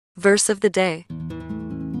Verse of the day,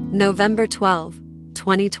 November 12,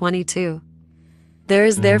 2022. There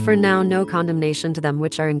is therefore now no condemnation to them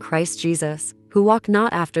which are in Christ Jesus, who walk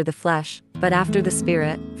not after the flesh, but after the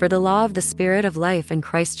Spirit. For the law of the Spirit of life in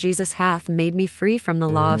Christ Jesus hath made me free from the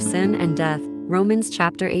law of sin and death. Romans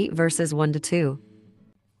chapter 8 verses 1-2.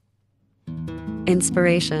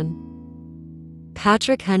 Inspiration.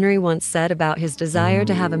 Patrick Henry once said about his desire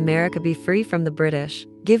to have America be free from the British,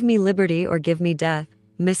 "Give me liberty or give me death."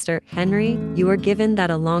 Mr. Henry, you were given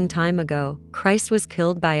that a long time ago. Christ was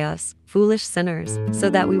killed by us, foolish sinners,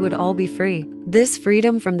 so that we would all be free. This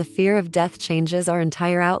freedom from the fear of death changes our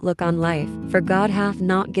entire outlook on life, for God hath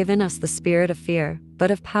not given us the spirit of fear,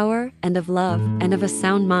 but of power, and of love, and of a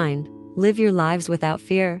sound mind. Live your lives without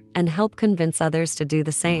fear, and help convince others to do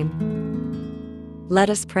the same.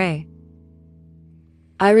 Let us pray.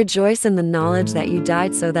 I rejoice in the knowledge that you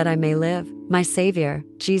died so that I may live, my Savior,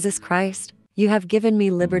 Jesus Christ. You have given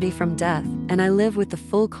me liberty from death, and I live with the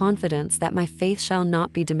full confidence that my faith shall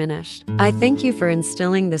not be diminished. I thank you for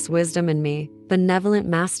instilling this wisdom in me, benevolent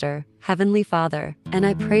Master, Heavenly Father, and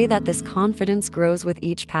I pray that this confidence grows with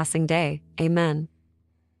each passing day. Amen.